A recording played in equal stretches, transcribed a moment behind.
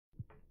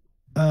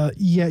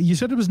Yeah, you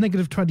said it was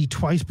 -20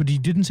 twice, but you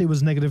didn't say it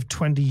was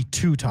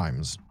 -22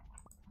 times.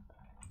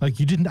 Like,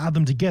 you didn't add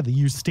them together.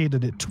 You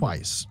stated it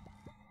twice.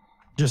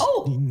 Just,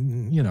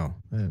 you know.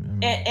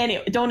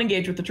 Anyway, don't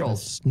engage with the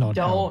trolls. That's not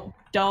how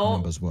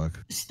numbers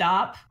work.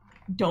 Stop.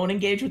 Don't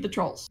engage with the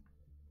trolls.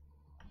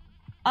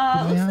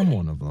 I am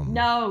one of them.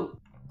 No,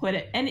 quit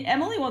it. And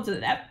Emily wants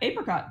an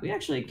apricot. We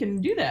actually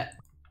can do that.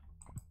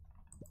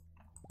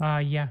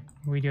 Yeah,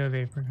 we do have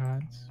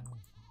apricots.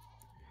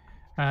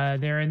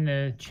 They're in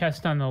the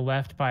chest on the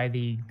left by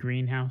the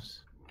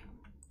greenhouse.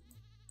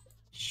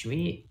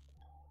 Sweet.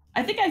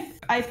 I think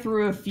I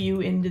threw a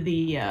few into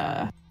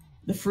the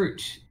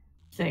fruit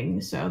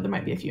thing, so there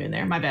might be a few in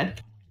there. My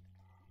bad.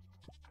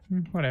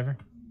 Whatever.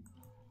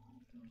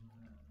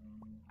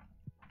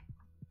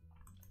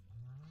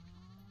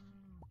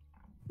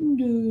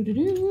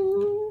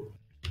 Do-do-do.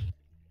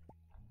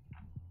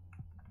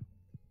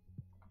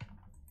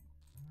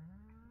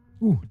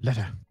 Ooh,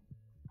 letter.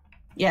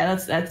 Yeah,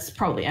 that's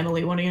probably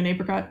Emily wanting an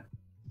apricot.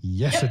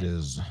 Yes, it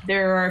is.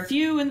 There are a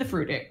few in the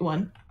fruit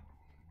one.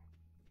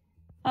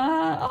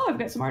 Oh, I've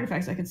got some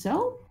artifacts I could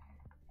sell.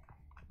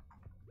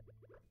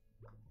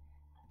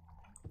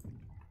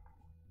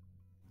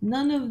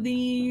 None of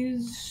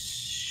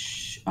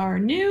these are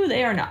new.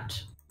 They are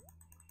not.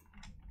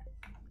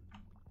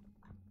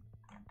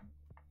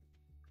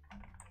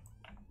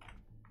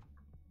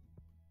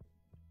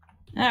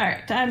 All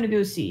right, time to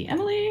go see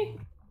Emily.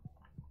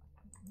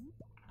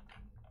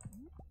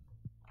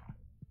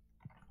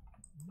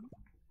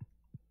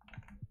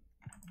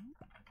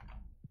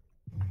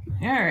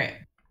 All right.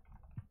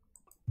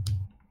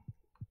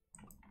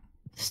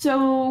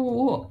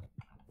 So,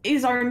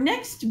 is our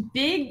next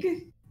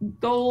big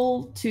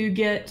goal to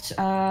get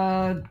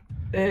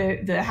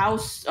the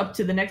house up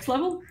to the next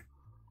level?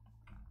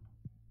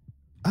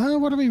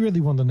 What do we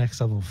really want the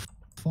next level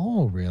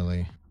for,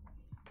 really?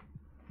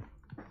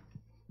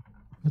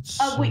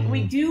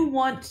 We do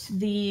want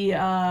the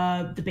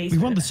basement. We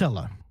want the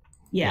cellar.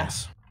 Yeah,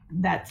 yes.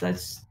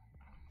 That's.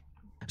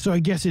 So I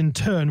guess in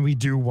turn we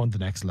do want the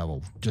next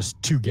level just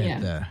to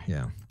get there.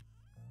 Yeah.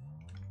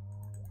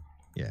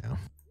 Yeah.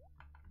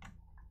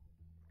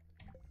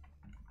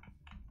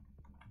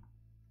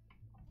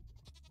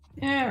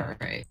 All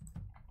right.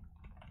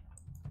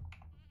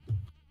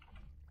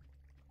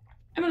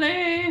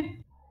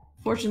 Emily!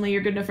 Fortunately,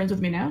 you're good enough friends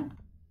with me now.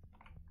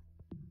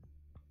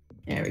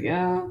 There we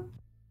go.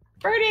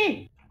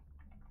 Birdie!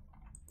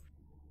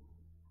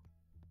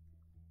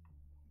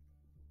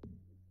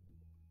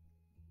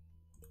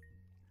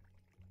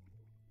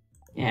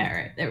 All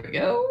right, there we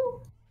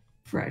go.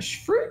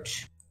 Fresh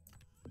fruit.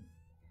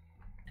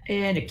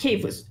 And a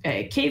cave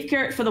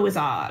carrot for the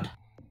wizard.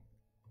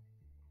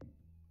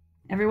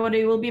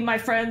 Everybody will be my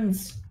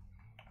friends.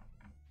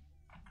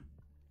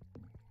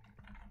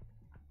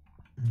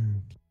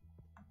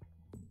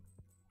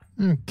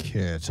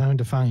 Okay, time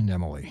to find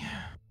Emily.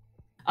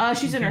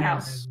 She's in her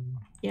house.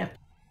 Yep.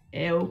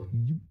 Ew.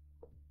 You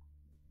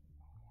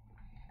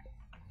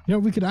know,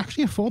 we could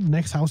actually afford the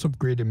next house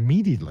upgrade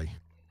immediately.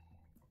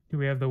 Do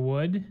we have the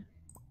wood?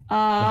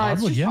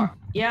 Hardwood,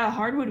 yeah,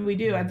 hardwood we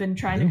do. I've been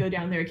trying to go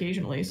down there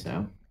occasionally,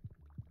 so.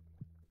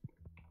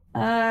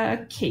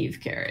 Cave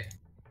carrot.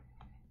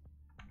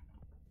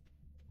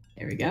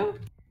 There we go.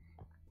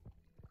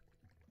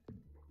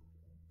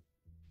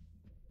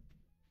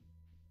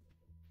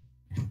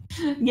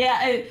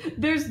 Yeah,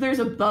 there's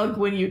a bug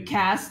when you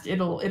cast.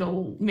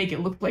 It'll make it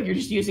look like you're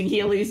just using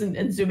Heelys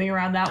and zooming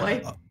around that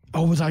way.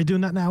 Oh, was I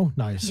doing that now?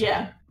 Nice.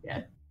 Yeah.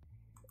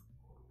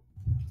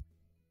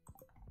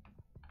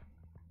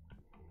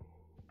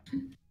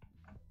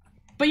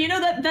 But you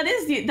know that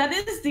is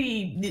the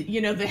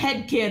you know the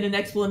headcanon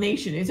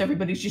explanation is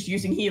everybody's just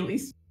using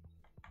Heelys.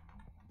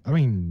 I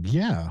mean,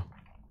 yeah.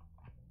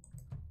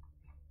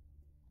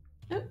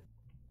 Oh,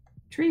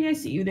 tree, I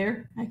see you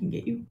there. I can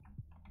get you.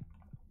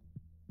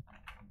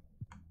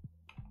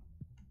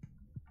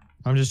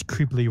 I'm just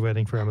creepily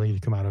waiting for Emily to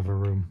come out of her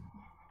room.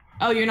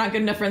 Oh, you're not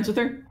good enough friends with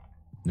her?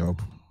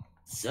 Nope.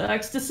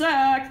 Sucks to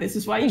suck. This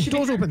is why you should.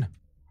 Door's open.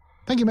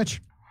 Thank you,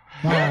 Mitch.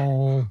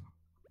 Oh,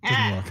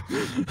 doesn't work.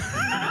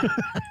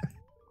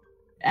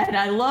 And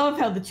I love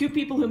how the two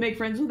people who make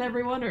friends with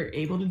everyone are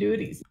able to do it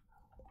easy.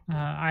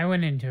 I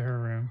went into her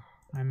room.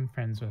 I'm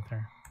friends with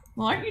her.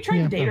 Well, aren't you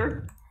trying to date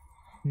her?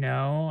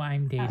 No,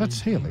 I'm dating.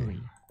 That's Haley.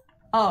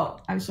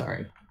 Oh, I'm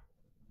sorry.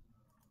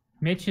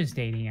 Mitch is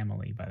dating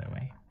Emily, by the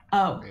way.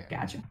 Oh,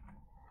 gotcha.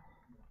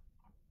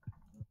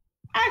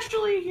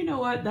 Actually, you know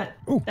what? That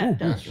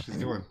does. She's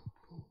doing.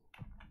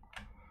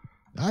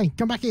 Hey,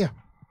 come back here.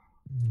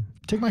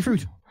 Take my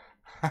fruit.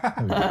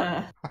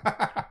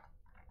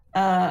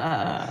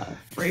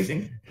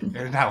 Phrasing.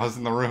 And I was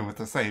in the room at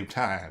the same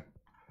time.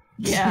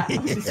 Yeah, I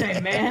was the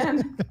same,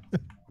 man.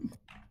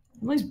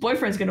 Emily's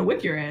boyfriend's gonna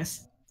whip your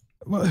ass.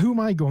 Well, who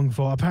am I going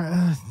for?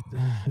 Apparently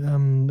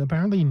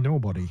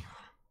nobody.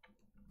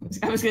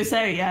 I was gonna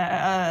say,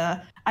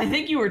 I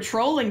think you were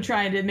trolling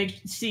trying to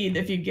see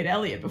if you could get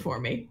Elliot before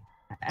me.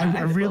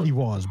 I really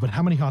was, but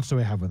how many hearts do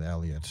I have with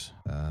Elliot?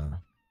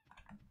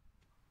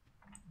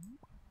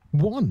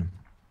 1.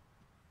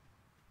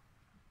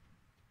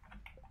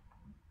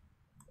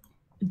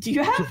 Do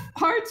you have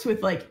hearts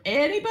with like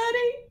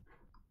anybody?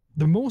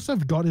 The most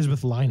I've got is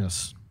with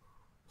Linus.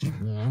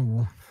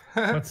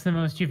 What's the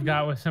most you've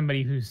got with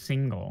somebody who's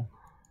single?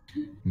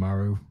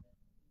 Maru.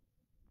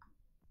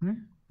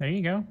 There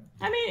you go.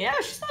 I mean, yeah,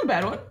 she's not a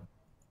bad one.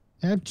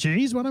 Yeah,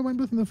 she's what I went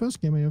with in the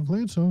first game I ever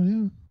played, so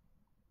yeah.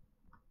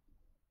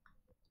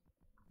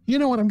 You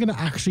know what? I'm going to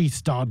actually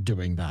start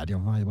doing that. You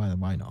know,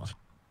 why not?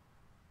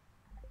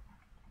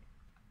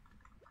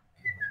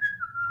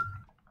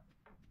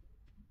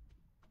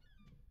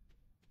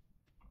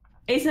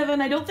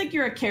 A7, I don't think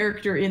you're a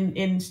character in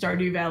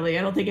Stardew Valley.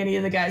 I don't think any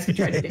of the guys could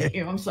try to date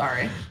you. I'm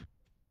sorry.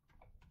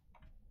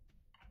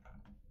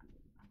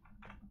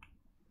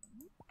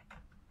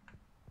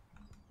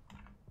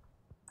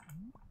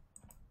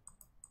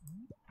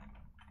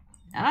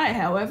 I,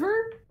 however,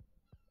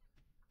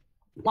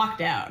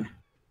 lockdown.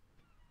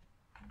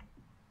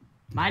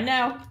 Mine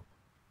now.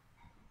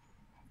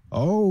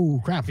 Oh,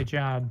 crap. Good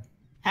job.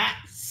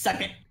 Ha!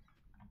 Suck it.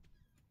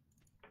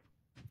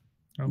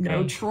 Okay.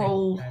 No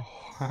troll.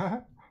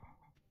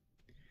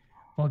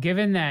 Well,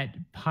 given that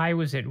Pi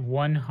was at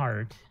 1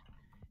 heart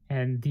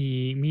and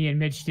me and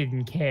Mitch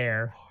didn't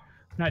care,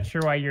 I'm not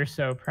sure why you're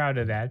so proud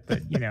of that,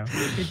 but you know,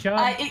 good job,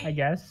 I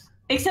guess.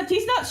 Except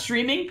he's not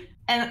streaming,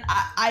 and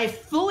I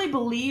fully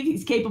believe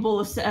he's capable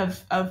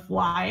of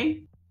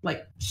lying,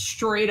 like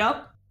straight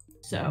up.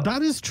 So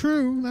that is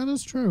true. That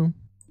is true.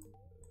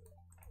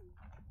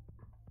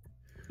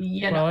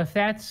 Yeah. Well, if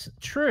that's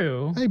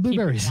true, hey,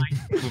 blueberries.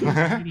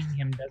 Dating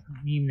him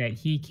doesn't mean that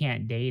he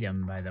can't date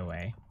him. By the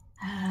way.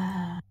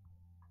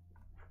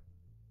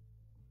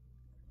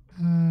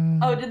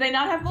 Oh, did they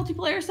not have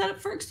multiplayer set up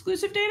for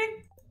exclusive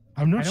dating?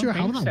 I'm not sure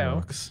how that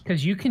works.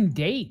 Because you can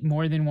date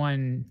more than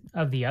one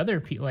of the other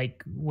people.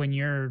 Like when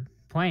you're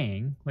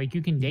playing, like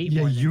you can date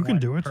more than you can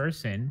one do it.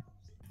 person.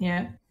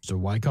 Yeah. So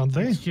why can't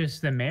they? It's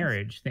just the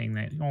marriage thing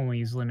that only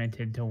is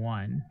limited to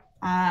one.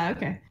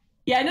 Okay.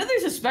 Yeah, I know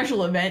there's a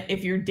special event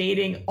if you're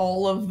dating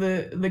all of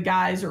the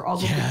guys or all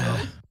of the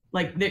girls.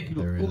 Like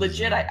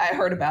legit, I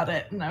heard about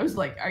it and I was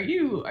like, are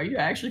you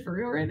actually for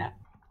real right now?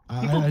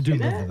 I do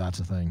love that that's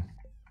a thing.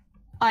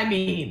 I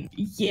mean,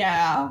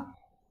 yeah.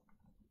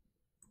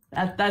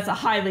 That's a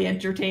highly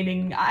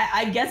entertaining.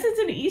 I guess it's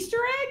an Easter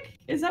egg.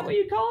 Is that what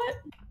you'd call it?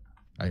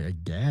 I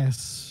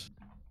guess.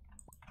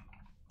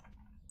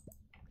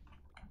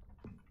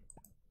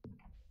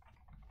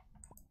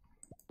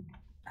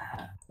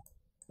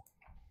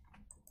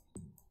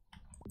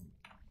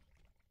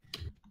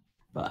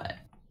 But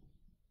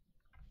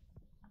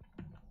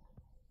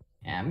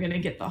yeah, I'm gonna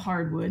get the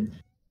hardwood.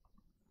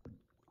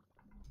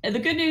 And the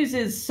good news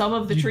is some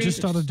of the trees. You just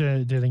started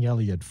dating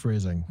Elliot,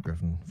 phrasing,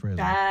 Gryphon, phrasing.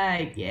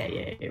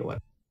 Yeah.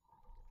 What?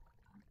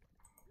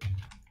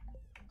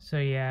 So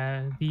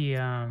yeah,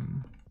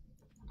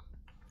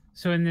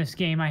 so in this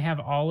game I have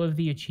all of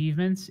the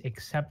achievements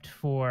except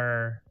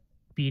for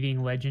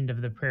beating Legend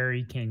of the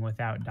Prairie King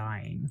without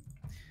dying.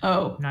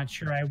 Oh. Not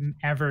sure I'm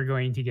ever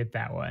going to get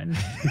that one.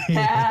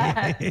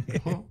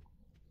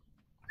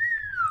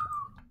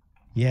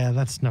 Yeah,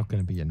 that's not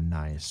going to be a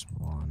nice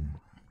one.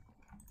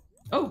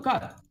 Oh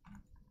god,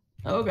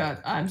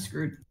 I'm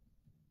screwed.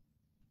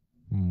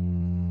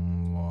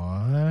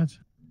 What?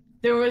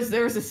 There was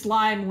a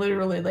slime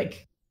literally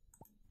like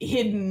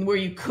hidden where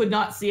you could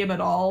not see him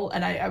at all,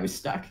 and I was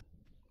stuck.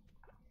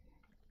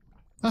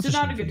 That's so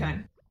not a good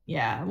time.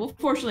 Yeah, well,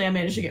 fortunately I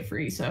managed to get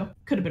free, so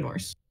could have been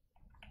worse.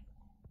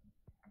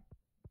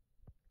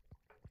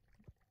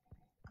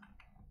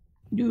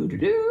 All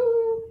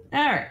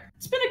right,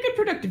 it's been a good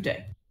productive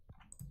day.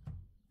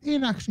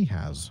 It actually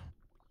has.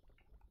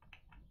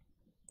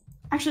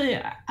 Actually,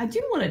 I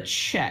do want to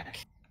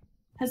check.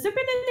 Has there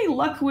been any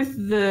luck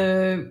with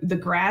the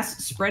grass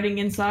spreading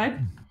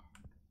inside?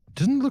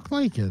 Doesn't look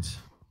like it.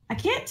 I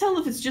can't tell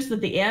if it's just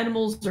that the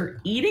animals are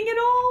eating it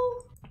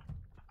all.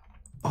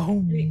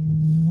 Oh,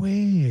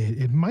 wait.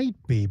 It might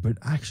be, but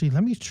actually,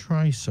 let me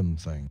try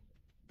something.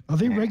 Are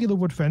they regular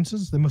wood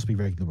fences? They must be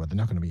regular wood. They're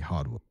not going to be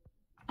hardwood.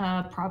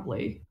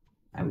 Probably.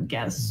 I would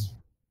guess.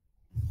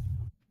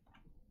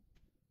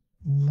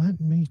 Let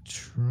me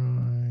try.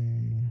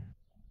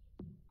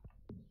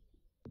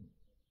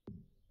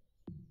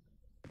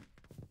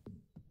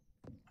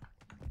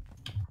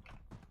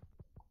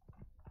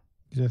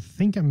 I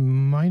think I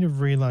might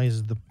have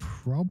realized the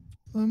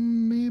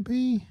problem,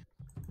 maybe?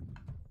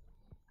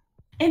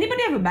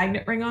 Anybody have a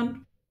magnet ring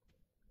on?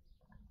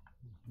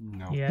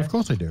 No. Yeah. Of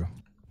course I do.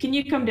 Can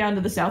you come down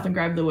to the south and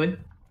grab the wood?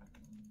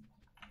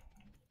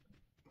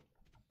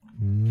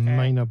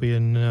 Might not be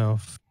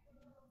enough.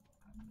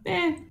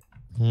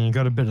 You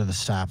got a bit of the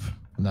sap,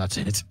 and that's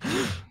it.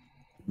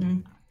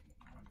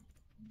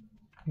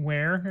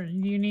 Where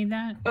do you need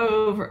that?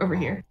 Over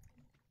here.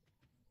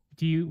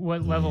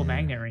 What level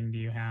magnet ring do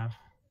you have?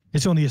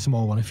 It's only a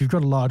small one. If you've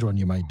got a large one,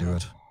 you might do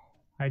it.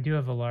 I do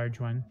have a large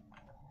one.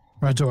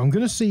 Right, so I'm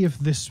going to see if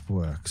this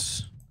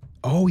works.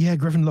 Oh, yeah,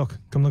 Gryphon, look.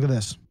 Come look at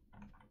this.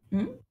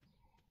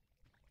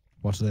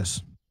 What's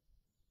this?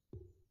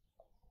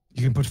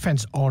 You can put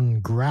fence on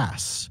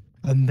grass,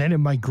 and then it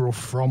might grow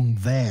from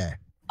there.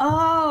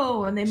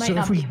 Oh, and they might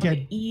not be able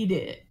to eat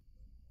it.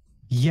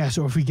 Yeah,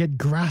 so if we get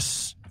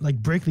grass, like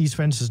break these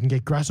fences and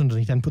get grass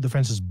underneath and put the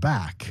fences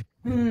back,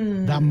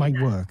 that might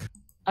work.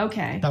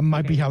 Okay. That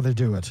might be how they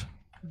do it.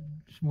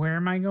 Where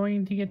am I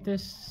going to get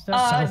this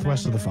stuff?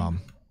 Southwest of the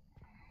farm.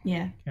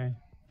 Yeah. Okay.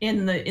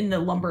 In the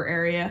lumber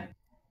area.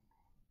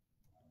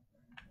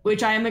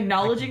 Which I am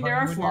acknowledging there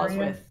are flaws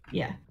with.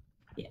 Yeah.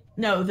 Yeah.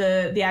 No,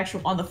 the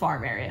actual on the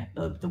farm area,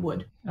 the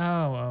wood.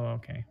 Oh,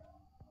 okay.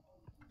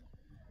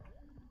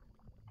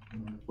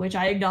 Which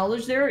I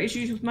acknowledge there are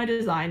issues with my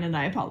design, and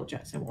I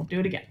apologize. I won't do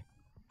it again.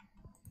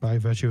 By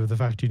virtue of the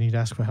fact you need to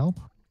ask for help?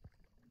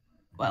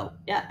 Well,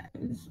 yeah.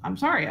 I'm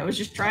sorry. I was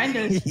just trying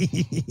to...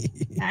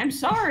 I'm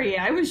sorry.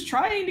 I was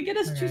trying to get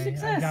us to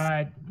success.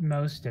 I got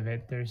most of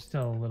it. There's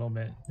still a little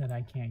bit that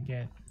I can't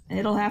get.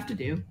 It'll have to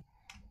do.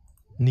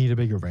 Need a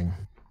bigger ring.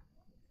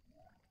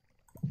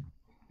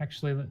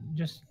 Actually,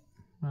 just...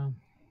 Well,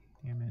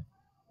 damn it.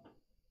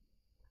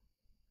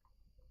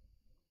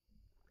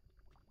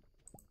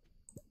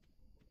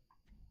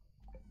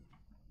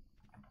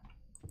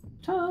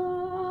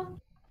 Ta.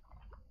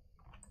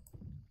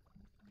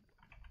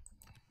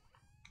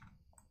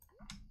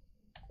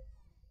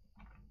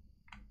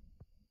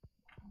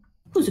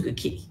 Who's a good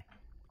kitty?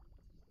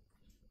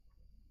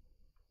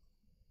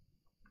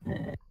 All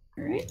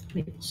right,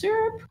 maple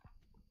syrup.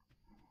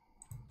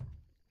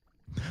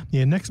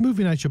 Yeah, next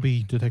movie night should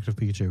be Detective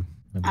Pikachu.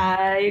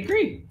 I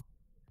agree.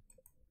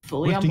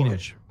 Fully on board.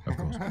 DandH, of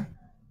course.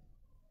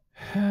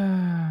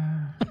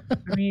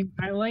 I mean,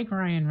 I like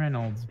Ryan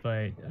Reynolds,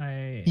 but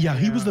Yeah,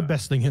 he was the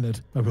best thing in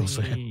it, I will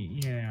say.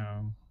 You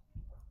know.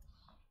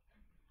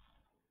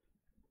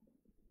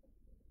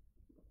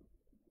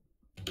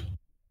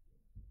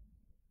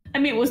 I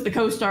mean, was the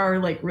co-star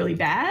like really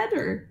bad,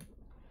 or?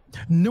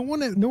 No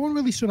one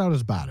really stood out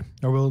as bad.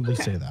 I will at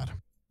least say that.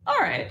 All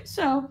right,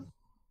 so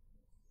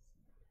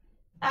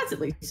that's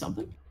at least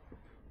something.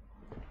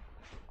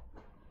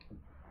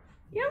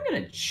 Yeah, I'm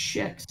gonna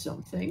check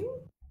something.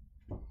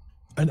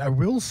 And I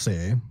will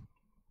say,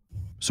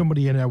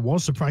 somebody in there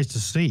was surprised to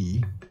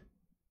see.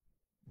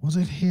 Was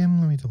it him?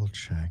 Let me double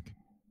check.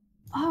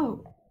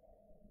 Oh.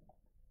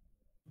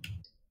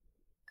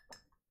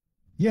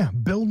 Yeah,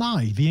 Bill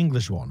Nye, the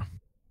English one.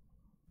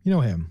 You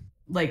know him.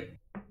 Like,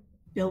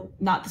 Bill,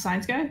 not the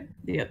science guy?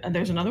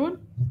 There's another one?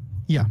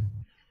 Yeah.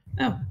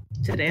 Oh,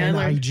 today I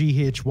learned.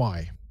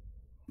 Nighy.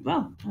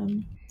 Well,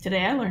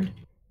 today I learned.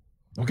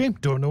 Okay,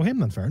 don't know him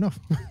then, fair enough.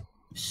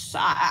 So,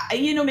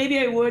 you know, maybe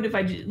I would if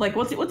I like.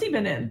 What's he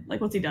been in? Like,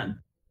 what's he done?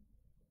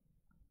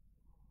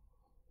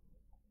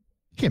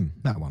 Him,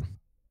 that one.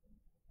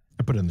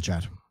 I put it in the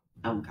chat.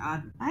 Oh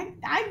God,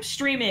 I'm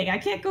streaming. I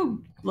can't go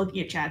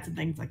looking at chats and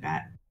things like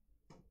that.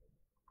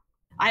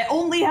 I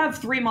only have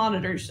 3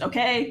 monitors.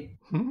 Okay.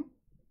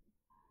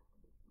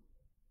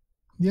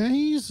 Yeah,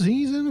 he's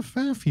in a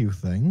fair few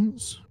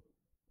things.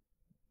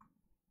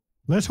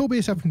 Let's hope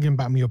ASF can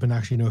back me up and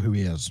actually know who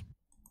he is.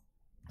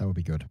 That would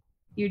be good.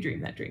 You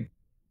dream that dream.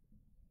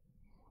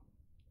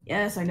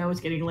 Yes, I know it's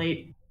getting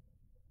late.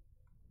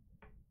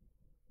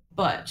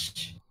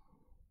 But,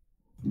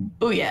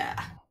 booyah.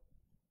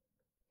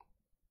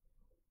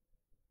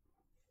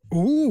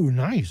 Ooh,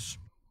 nice.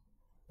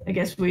 I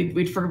guess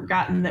we'd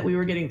forgotten that we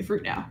were getting the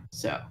fruit now,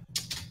 so.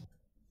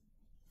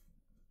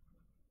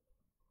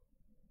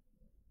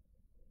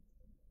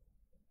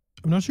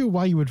 I'm not sure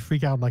why you would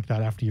freak out like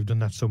that after you've done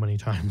that so many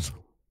times.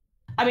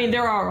 I mean,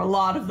 there are a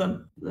lot of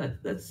them.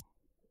 That's...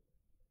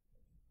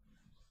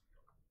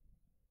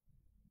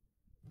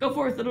 Go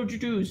forth, little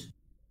Juju's.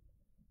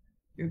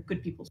 You're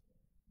good people.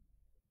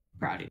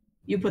 Proud of you.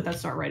 You put that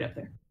star right up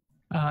there.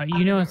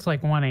 You know it's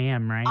like 1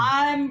 a.m., right?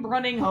 I'm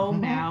running home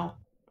now.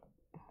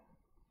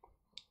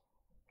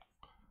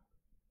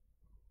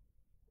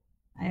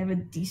 I have a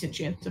decent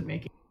chance of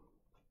making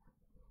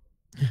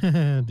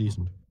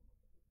Decent.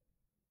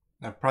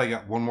 I've probably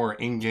got one more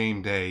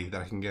in-game day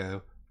that I can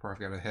go before I've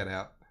got to head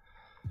out.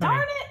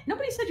 Darn it!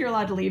 Nobody said you're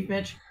allowed to leave,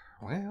 Mitch.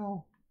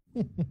 Well...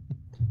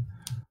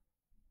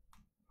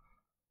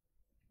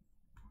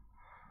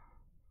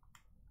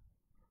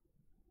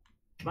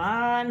 Come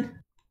on.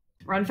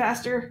 Run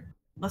faster.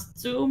 Let's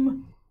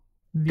zoom.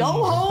 Go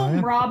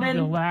home,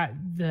 Robin.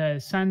 The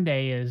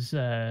Sunday is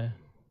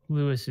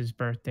Lewis's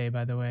birthday,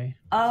 by the way.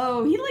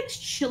 Oh, he likes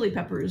chili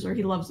peppers, or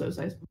he loves those,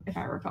 if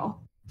I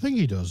recall. I think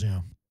he does,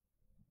 yeah.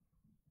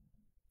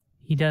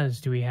 He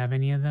does. Do we have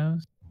any of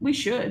those? We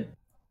should.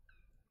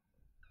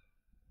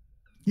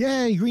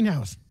 Yay,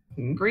 greenhouse.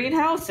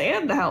 Greenhouse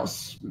and the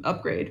house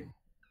upgrade.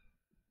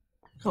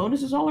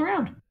 Bonuses all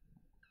around.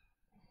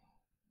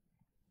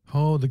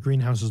 Oh, the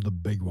greenhouse is the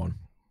big one.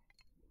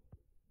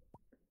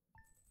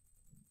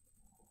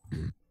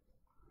 There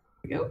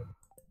we go.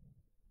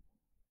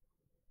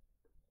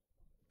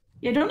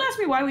 Yeah, don't ask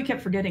me why we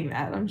kept forgetting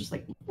that. I'm just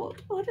like, what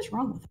is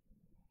wrong with it?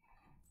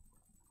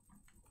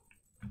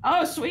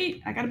 Oh,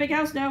 sweet. I got a big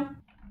house now.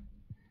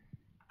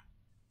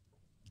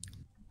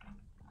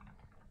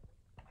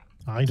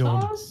 I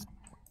don't. Sauce.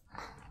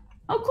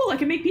 Oh, cool. I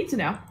can make pizza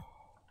now.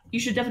 You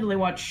should definitely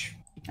watch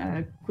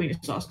Queen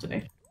of Sauce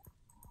today.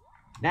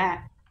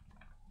 That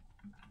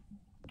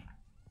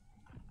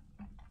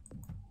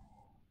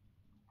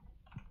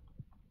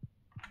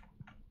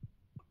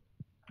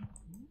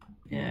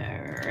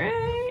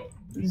Alright.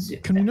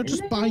 Can we not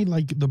just buy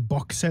like the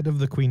box set of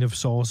the Queen of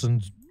Sauce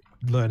and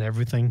learn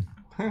everything?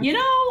 You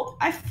know,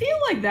 I feel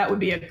like that would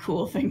be a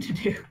cool thing to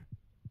do.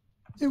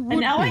 It would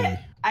and now be.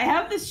 I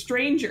have this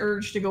strange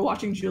urge to go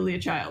watching Julia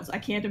Childs. I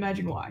can't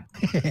imagine why.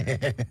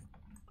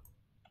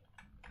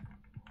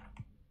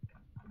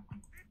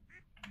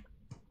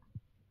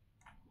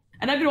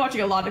 And I've been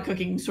watching a lot of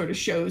cooking sort of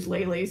shows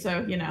lately,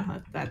 so, you know,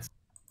 that's...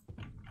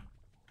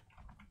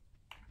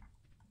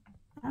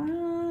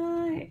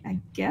 I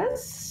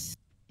guess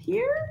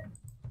here?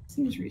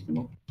 Seems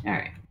reasonable. All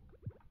right.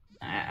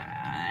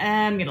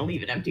 I'm going to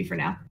leave it empty for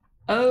now.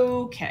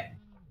 Okay.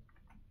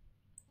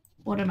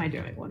 What am I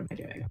doing? What am I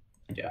doing?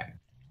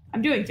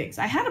 I'm doing things.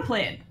 I had a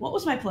plan. What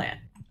was my plan?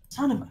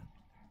 Son of a...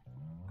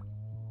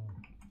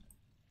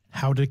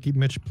 How to keep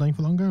Mitch playing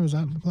for longer? Was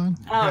that the plan?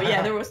 Oh,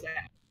 yeah, there was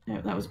that.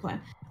 Yeah, that was the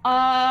plan.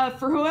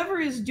 For whoever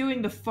is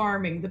doing the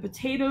farming, the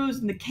potatoes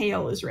and the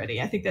kale is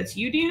ready. I think that's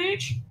you,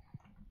 DandH?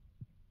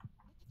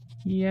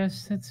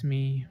 Yes, that's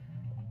me.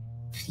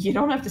 You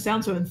don't have to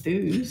sound so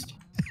enthused.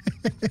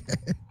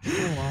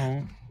 I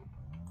won't.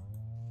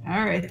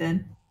 All right,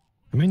 then.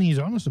 I mean, he's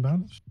honest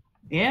about it.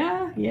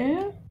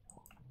 Yeah.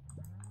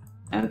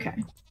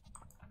 Okay.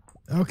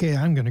 Okay,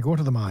 I'm going to go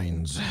to the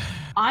mines.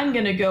 I'm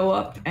going to go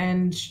up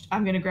and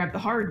I'm going to grab the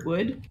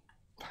hardwood.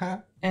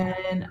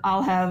 And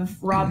I'll have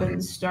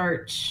Robin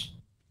start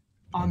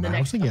on the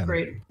next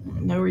upgrade.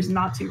 No reason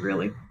not to,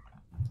 really.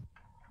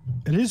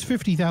 It is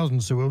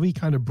 50,000, so we'll be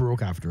kind of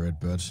broke after it,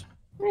 but...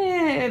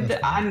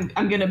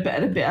 I'm gonna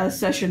bet a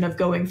session of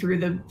going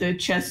through the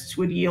chests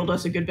would yield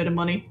us a good bit of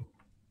money.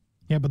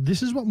 Yeah, but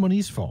this is what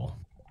money's for.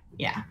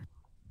 Yeah.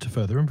 To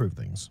further improve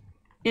things.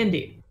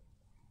 Indeed.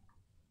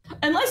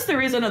 Unless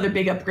there is another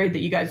big upgrade that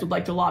you guys would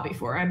like to lobby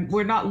for.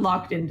 We're not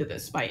locked into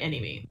this by any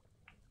means.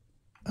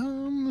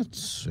 Let's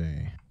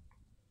see.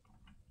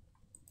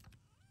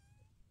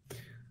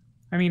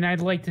 I mean,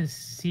 I'd like to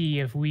see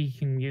if we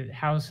can get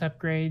house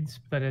upgrades,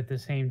 but at the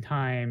same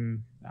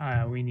time,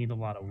 we need a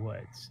lot of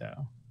wood, so.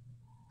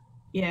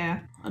 Yeah,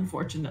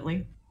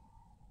 unfortunately.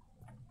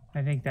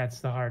 I think that's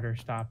the harder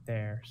stop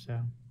there, so.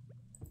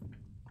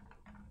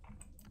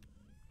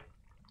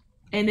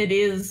 And it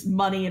is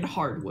money and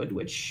hardwood,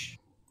 which...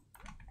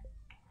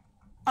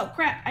 Oh,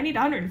 crap. I need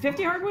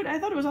 150 hardwood? I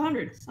thought it was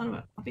 100. Son of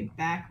a... I'll be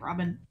back,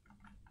 Robin.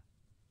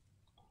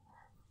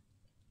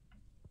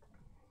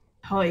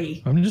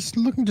 Hoi. I'm just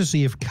looking to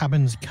see if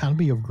cabins can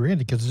be upgraded,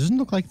 because it doesn't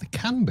look like they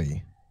can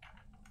be.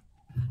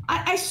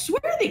 I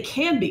swear they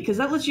can be, because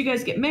that lets you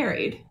guys get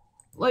married.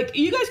 Like,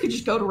 you guys could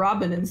just go to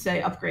Robin and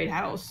say, upgrade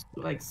house.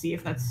 Like, see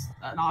if that's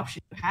an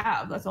option you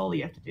have. That's all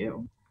you have to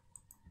do.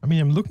 I mean,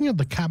 I'm looking at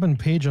the cabin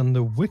page on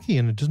the wiki,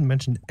 and it doesn't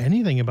mention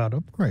anything about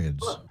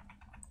upgrades.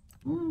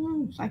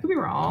 I could be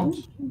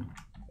wrong.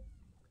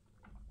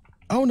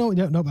 Oh, no,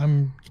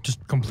 I'm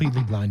just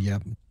completely blind,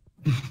 yep.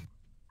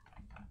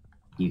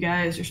 You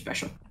guys are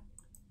special.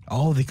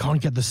 Oh, they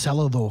can't get the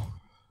cellar, though.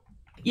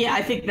 Yeah,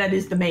 I think that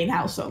is the main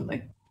house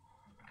only.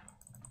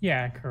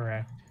 Yeah,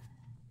 correct.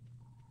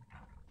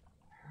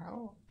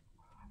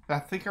 I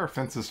think our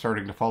fence is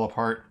starting to fall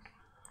apart.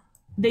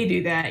 They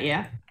do that,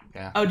 yeah.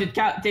 Yeah. Oh, did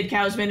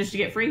cows manage to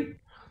get free?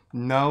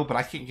 No, but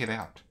I can't get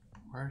out.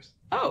 Where's...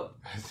 Oh.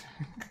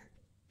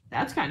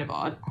 That's kind of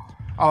odd.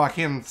 Oh, I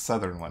can the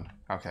southern one.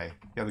 Okay.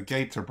 Yeah, the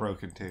gates are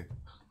broken, too.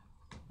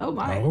 Oh,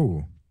 my.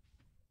 Oh.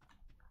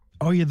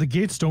 Oh, yeah, the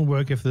gates don't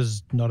work if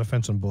there's not a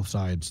fence on both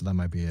sides, so that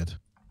might be it.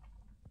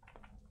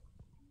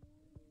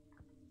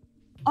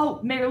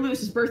 Oh, Mayor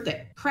Lewis's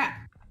birthday. Crap.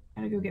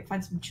 Gotta go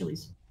find some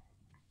chilies.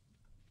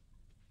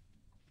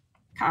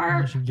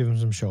 I should give him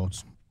some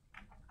shorts.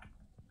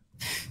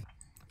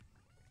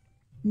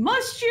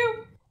 Must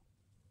you?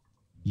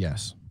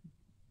 Yes.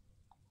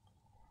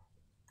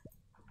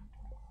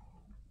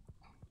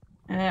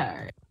 All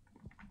right.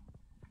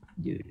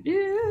 Do.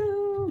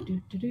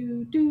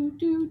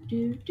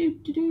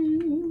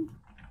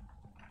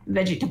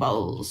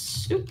 Vegetables.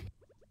 Soup.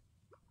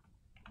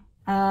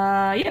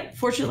 Yep.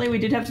 Fortunately, we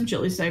did have some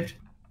chilies saved.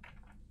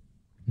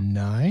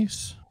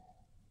 Nice.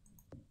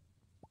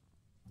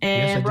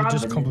 And yes, I did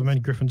just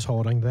compliment Gryphon's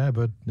hoarding there,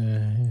 but...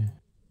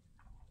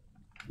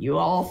 You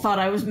all thought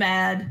I was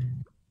mad.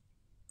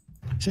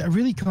 See, I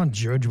really can't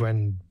judge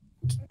when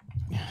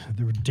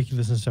the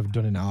ridiculousness I've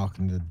done in Ark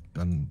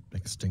and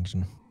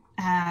Extinction.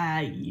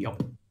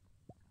 Yup.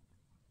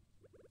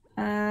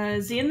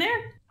 Is he in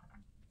there?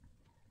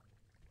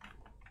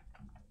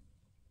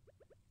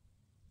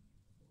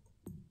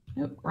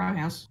 Nope, wrong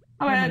house.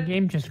 Oh, the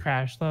game just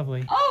crashed.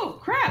 Lovely. Oh,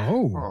 crap.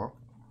 Oh.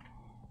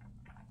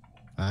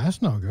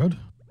 That's not good.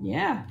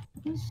 Yeah.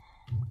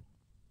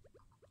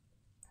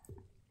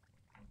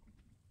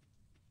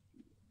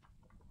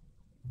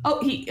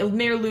 Oh,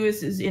 Mayor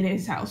Lewis is in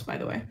his house, by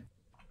the way.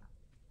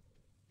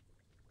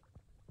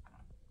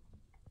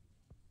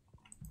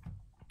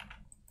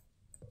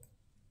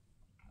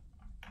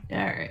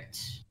 All right.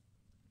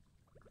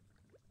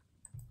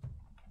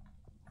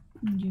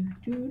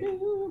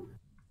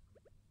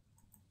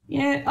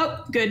 Yeah.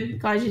 Oh, good.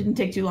 Glad you didn't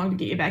take too long to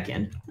get you back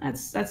in.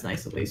 That's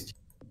nice, at least.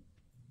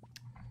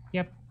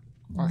 Yep.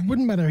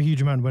 Wouldn't matter a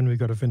huge amount when we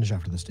got to finish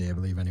after this day, I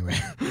believe, anyway.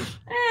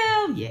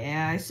 Well,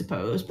 yeah, I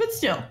suppose. But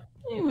still,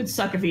 it would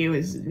suck if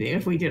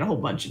we did a whole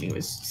bunch and he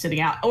was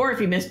sitting out. Or if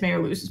he missed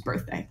Mayor Lewis's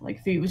birthday. Like,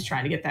 if he was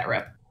trying to get that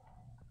rep.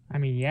 I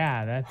mean,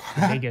 yeah, that's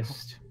the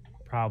biggest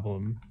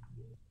problem.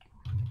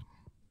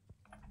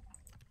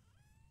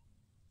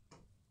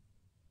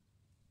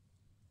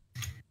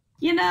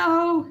 You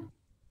know,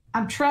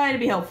 I'm trying to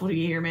be helpful to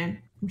you here,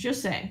 man. I'm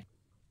just saying.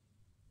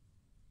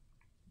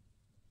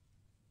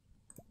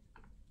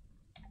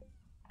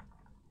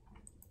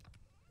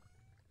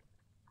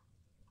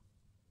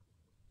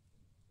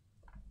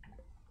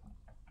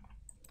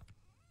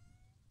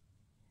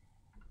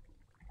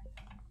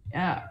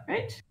 Yeah,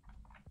 right?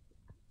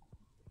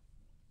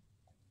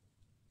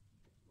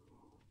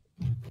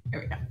 There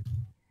we go.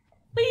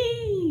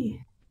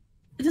 Whee!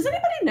 Does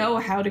anybody know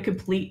how to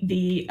complete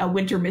the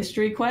winter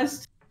mystery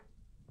quest?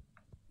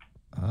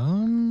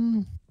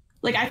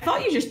 Like, I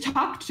thought you just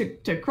talked to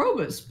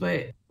Krobus,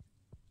 but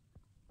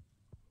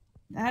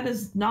that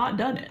has not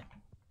done it.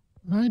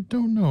 I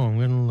don't know. I'm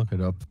gonna look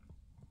it up.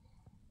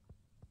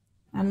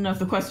 I don't know if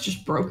the quest's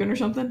just broken or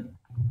something.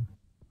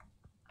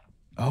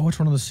 Oh, it's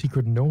one of the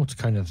secret notes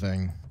kind of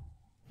thing.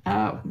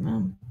 Oh,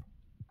 no.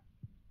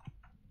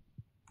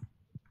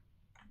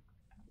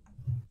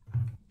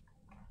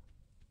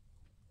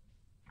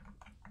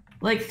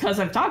 Like, because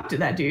I've talked to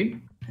that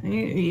dude.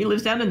 He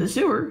lives down in the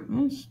sewer.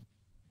 Yes.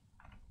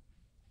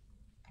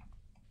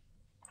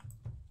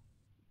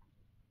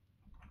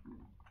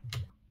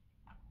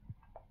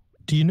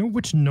 Do you know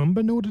which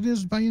number note it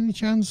is by any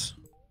chance?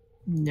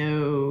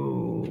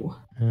 No.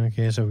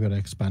 Okay, so we've got to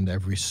expand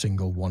every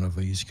single one of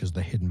these because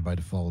they're hidden by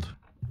default.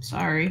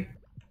 Sorry.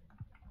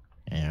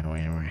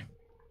 Anyway.